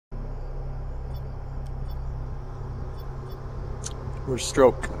Where's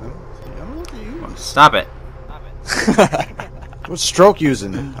stroke? Stop it. What's stroke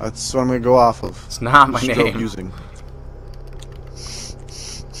using? That's what I'm gonna go off of. It's not my Stroke name. using. I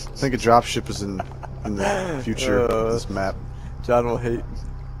think a dropship is in the future of this map. John will hate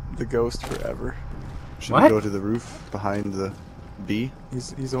the ghost forever. Should What? we go to the roof behind the B?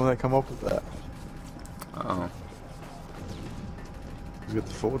 He's the one that come up with that. Oh. He's got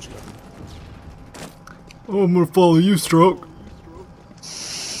the forge gun. Oh, I'm gonna follow you, Stroke.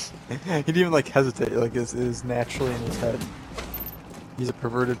 He didn't even like hesitate. Like it is naturally in his head. He's a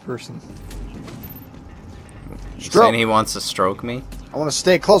perverted person. Stroke. Saying he wants to stroke me? I want to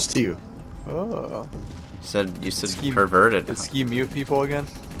stay close to you. Oh. You said Ski- perverted. Did Ski mute people again?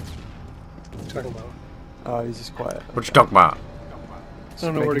 What are you talking about? Oh, he's just quiet. What you talking about? I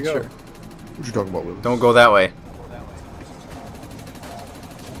don't know where to go. What you talking about, Willis? Don't go that way.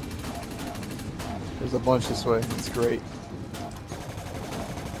 There's a bunch this way. It's great.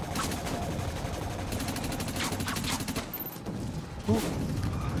 Ooh.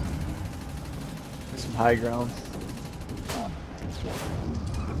 There's some high ground.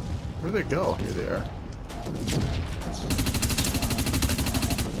 Where'd they go? Here they are.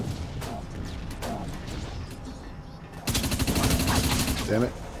 Damn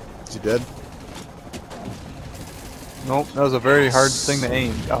it. Is he dead? Nope, that was a very hard thing to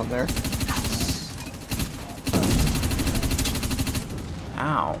aim down there.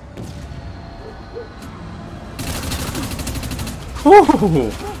 Ow.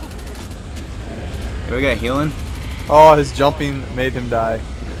 Woo! We got healing? Oh, his jumping made him die.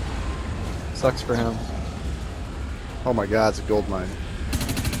 Sucks for him. Oh my god, it's a gold mine.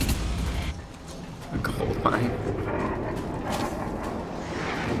 A gold mine.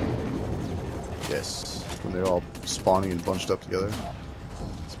 Yes. When they're all spawning and bunched up together.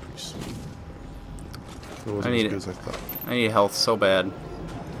 It's pretty sweet. It wasn't I need as it. good as I thought. I need health so bad.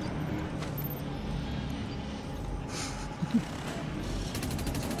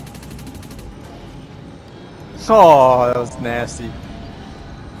 Oh, that was nasty.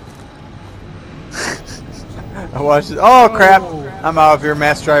 I watched it. Oh crap! I'm out of here.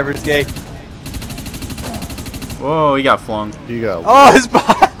 Mass driver's gay. Whoa, he got flung. You got. Oh, his body.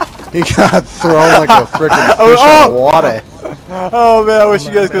 He got thrown like a freaking fish Oh, out of oh! water. Oh man, I wish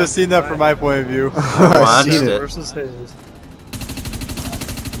you guys could have seen that from my point of view. I watched seen it. it. Versus his.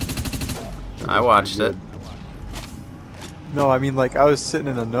 I watched it. No, I mean like I was sitting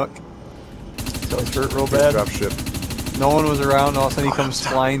in a nook. So I was hurt real bad. Dropship. No one was around. All of a sudden he comes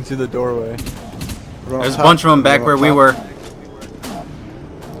flying through the doorway. There's a bunch of them back where we were.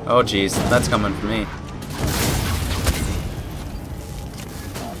 Oh jeez, that's coming for me.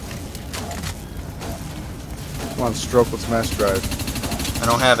 Come on, stroke. Let's mass drive. I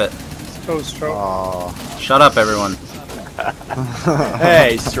don't have it. Oh, stroke. Aww. Shut up, everyone.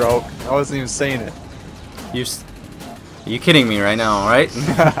 Hey, stroke. I wasn't even saying it. Are you kidding me right now, right?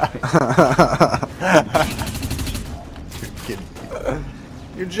 You're kidding me.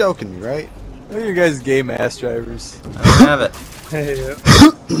 You're joking me, right? Look at you guys gay mass drivers. I don't have it. Hey,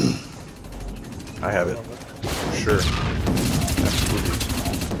 I have it. For sure. Absolutely.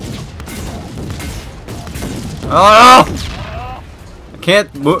 Oh!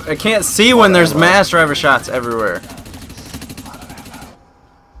 I can't see when there's mass driver shots everywhere.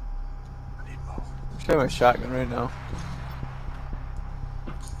 I'm trying my shotgun right now.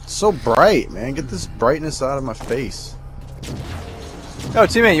 It's so bright, man. Get this brightness out of my face. Yo,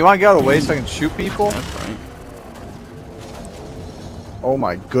 teammate, you want to get out of the way so I can shoot people? That's right. Oh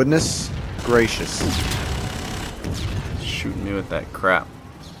my goodness gracious. Shooting me with that crap.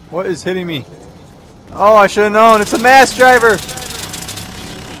 What is hitting me? Oh, I should have known. It's a mass driver. It's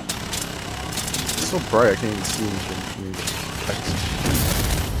so bright I can't even see anything.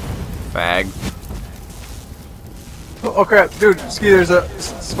 Fag. Oh crap, dude, Ski, there's a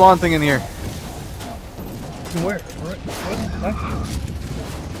spawn thing in here. where? What?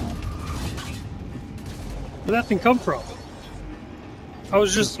 Where'd that thing come from? I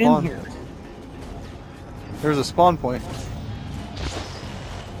was just in Spawn. here. There's a spawn point.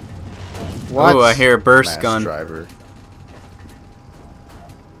 What? Ooh, I hear a burst Mass gun. driver.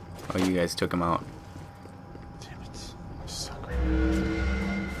 Oh, you guys took him out. Damn it. Suck.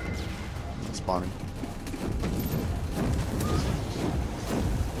 Spawning.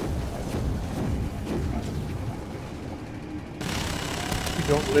 You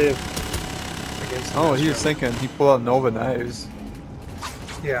don't live against. Oh, he was thinking. He pulled out Nova knives.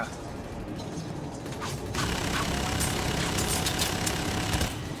 Yeah.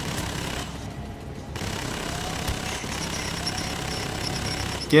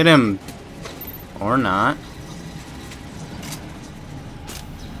 Get him. Or not.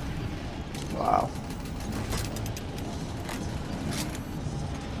 Wow.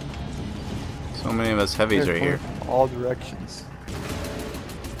 So many of us heavies right here. All directions.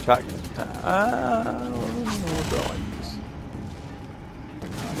 Shotgun. We're going.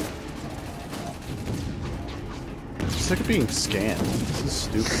 I'm sick of being scanned. This is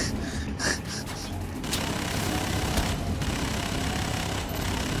stupid.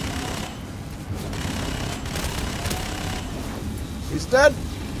 He's dead.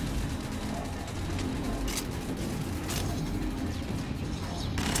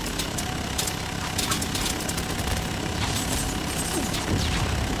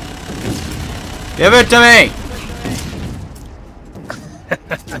 Give it to me!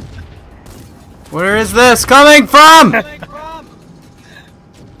 Where is this coming from? That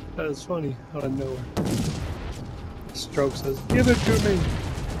is funny. Out of nowhere. Stroke says, "Give it to me."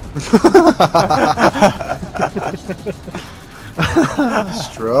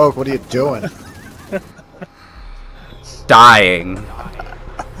 Stroke, what are you doing? Dying.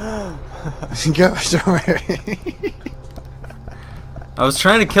 Go, sorry. I was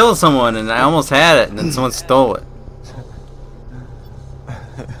trying to kill someone and I almost had it and then someone stole it.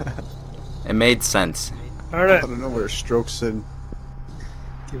 It made sense. All right. I don't know where Stroke said.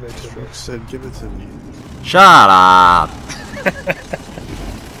 Give it to me. Stroke said, "Give it to me." Shut up!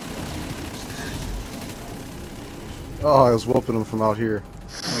 Oh, I was whooping him from out here.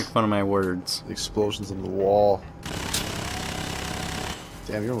 Make fun of my words. The explosions on the wall.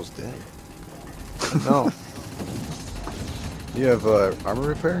 Damn, you're almost dead. No. You have armor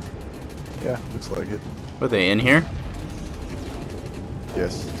repair? Yeah, looks like it. Were they in here?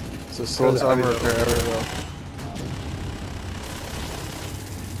 Yes. It's the slowest armor repair ever, though.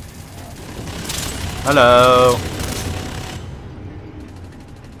 Hello.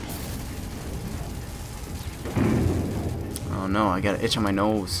 Oh no, I got an itch on my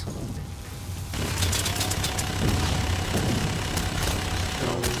nose.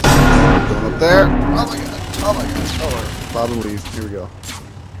 Going up there. Oh my god. Oh my god. Oh, Bob and leave. Here we go.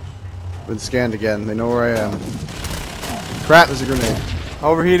 Been scanned again. They know where I am. Crap, there's a grenade.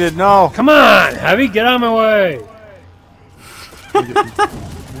 Overheated, no! Come on, Heavy, get out of my way.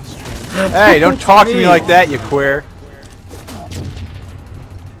 Hey, don't talk to me like that, you queer.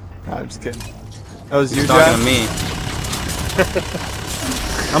 Nah, I'm just kidding. That was you, Talking John? to me.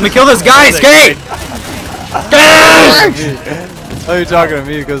 Help me kill this guy, Skate! Oh, you're talking to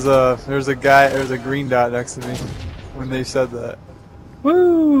me because there's a green dot next to me when they said that.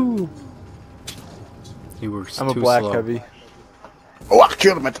 Woo! You were I'm a too black slow. heavy. Oh, I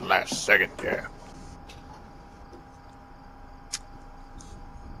killed him at the last second. Yeah.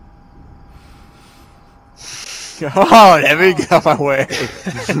 Come on, heavy, get out of my way.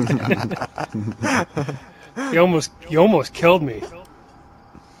 You almost killed me.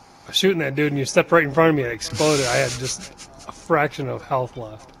 I was shooting that dude and you stepped right in front of me and it exploded. I had just a fraction of health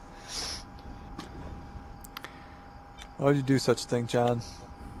left. Why would you do such a thing, John?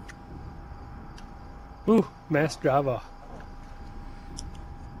 Ooh, mass Java.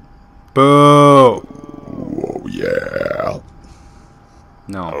 Boo! Oh yeah.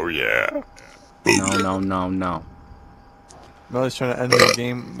 No. Oh yeah. No. Melly's trying to end the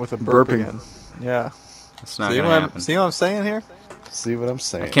game with a burp Burping. again. Yeah. It's not See gonna what, happen. see what I'm saying here? See what I'm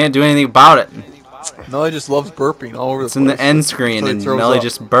saying? I can't do anything about it. Melly just loves burping all over It's the in place. the end screen Until he and throws Melly up.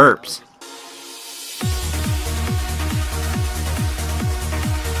 just burps.